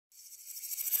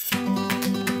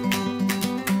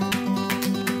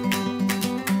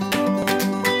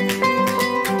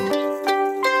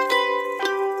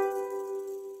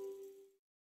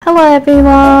Hello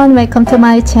everyone, welcome to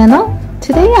my channel.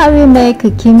 Today I will make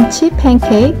a kimchi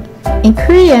pancake. In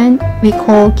Korean, we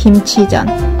call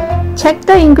KimChiJeon. Check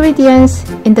the ingredients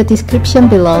in the description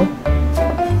below.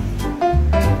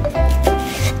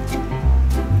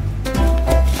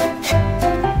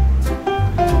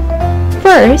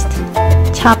 First,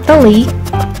 chop the leek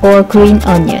or green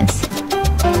onions.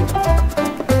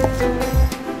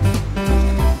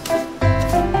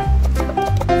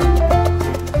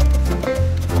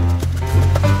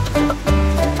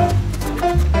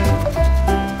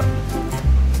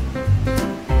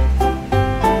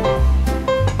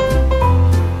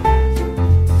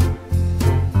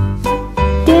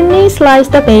 Thinly slice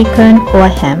the bacon or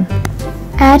ham.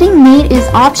 Adding meat is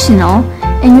optional,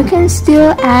 and you can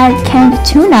still add canned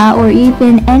tuna or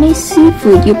even any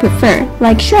seafood you prefer,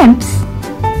 like shrimps.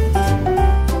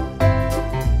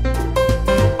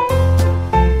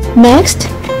 Next,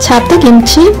 chop the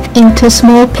kimchi into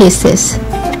small pieces.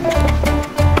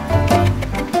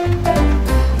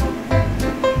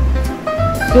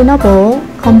 In a bowl,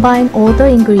 combine all the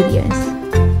ingredients.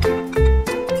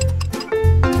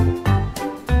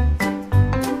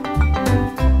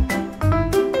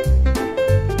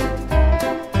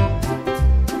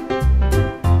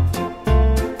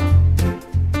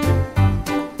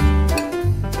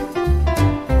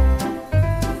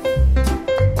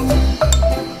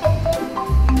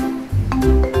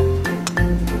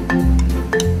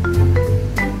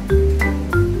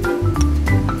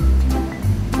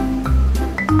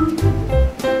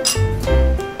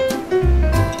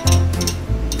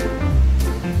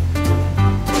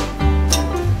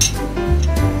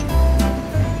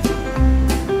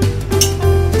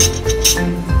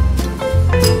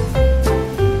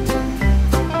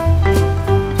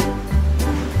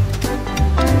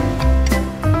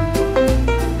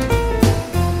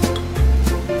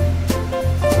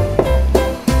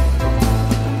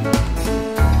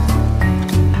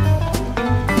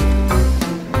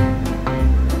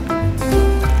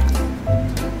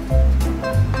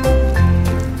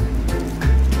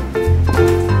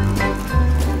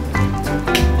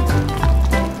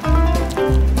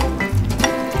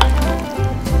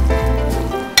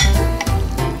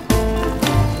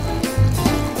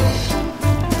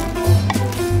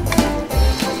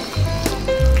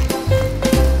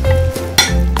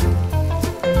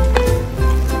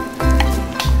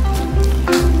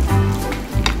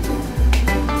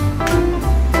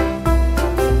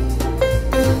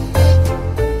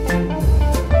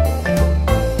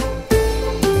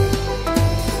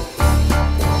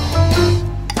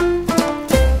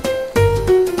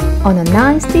 On a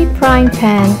non-stick frying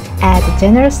pan, add a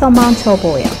generous amount of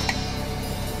oil.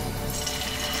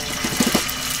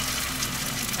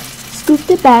 Scoop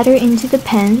the batter into the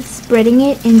pan, spreading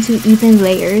it into even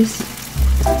layers.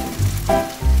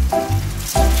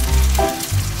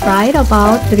 Fry it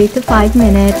about 3 to 5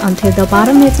 minutes until the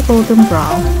bottom is golden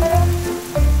brown.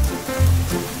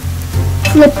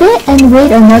 Flip it and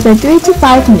wait another 3 to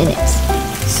 5 minutes.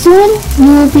 Soon,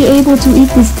 you will be able to eat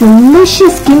this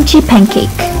delicious kimchi pancake.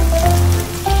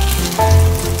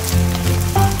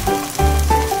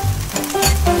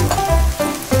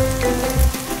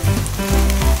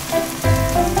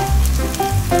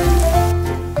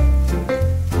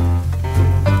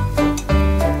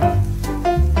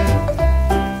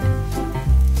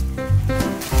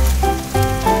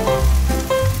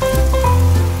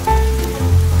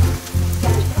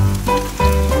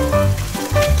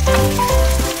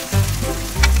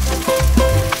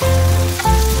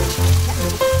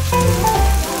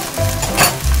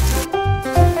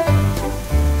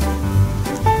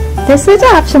 This is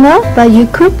optional, but you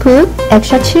could put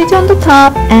extra cheese on the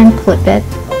top and flip it.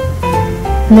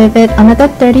 Leave it another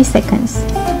 30 seconds.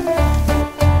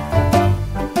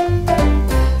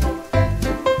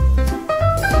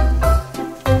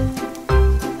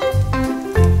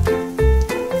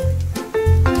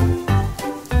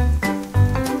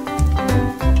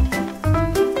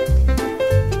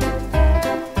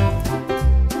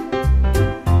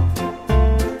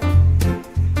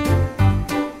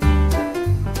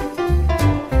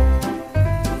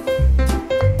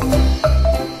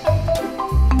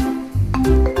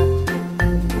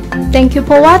 Thank you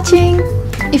for watching.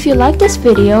 If you like this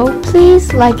video,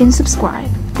 please like and subscribe.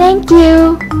 Thank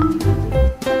you!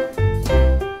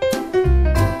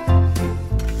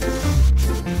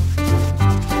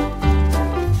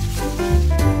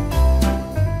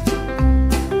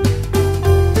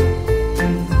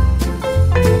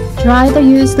 Dry the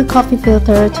used coffee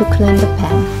filter to clean the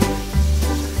pan.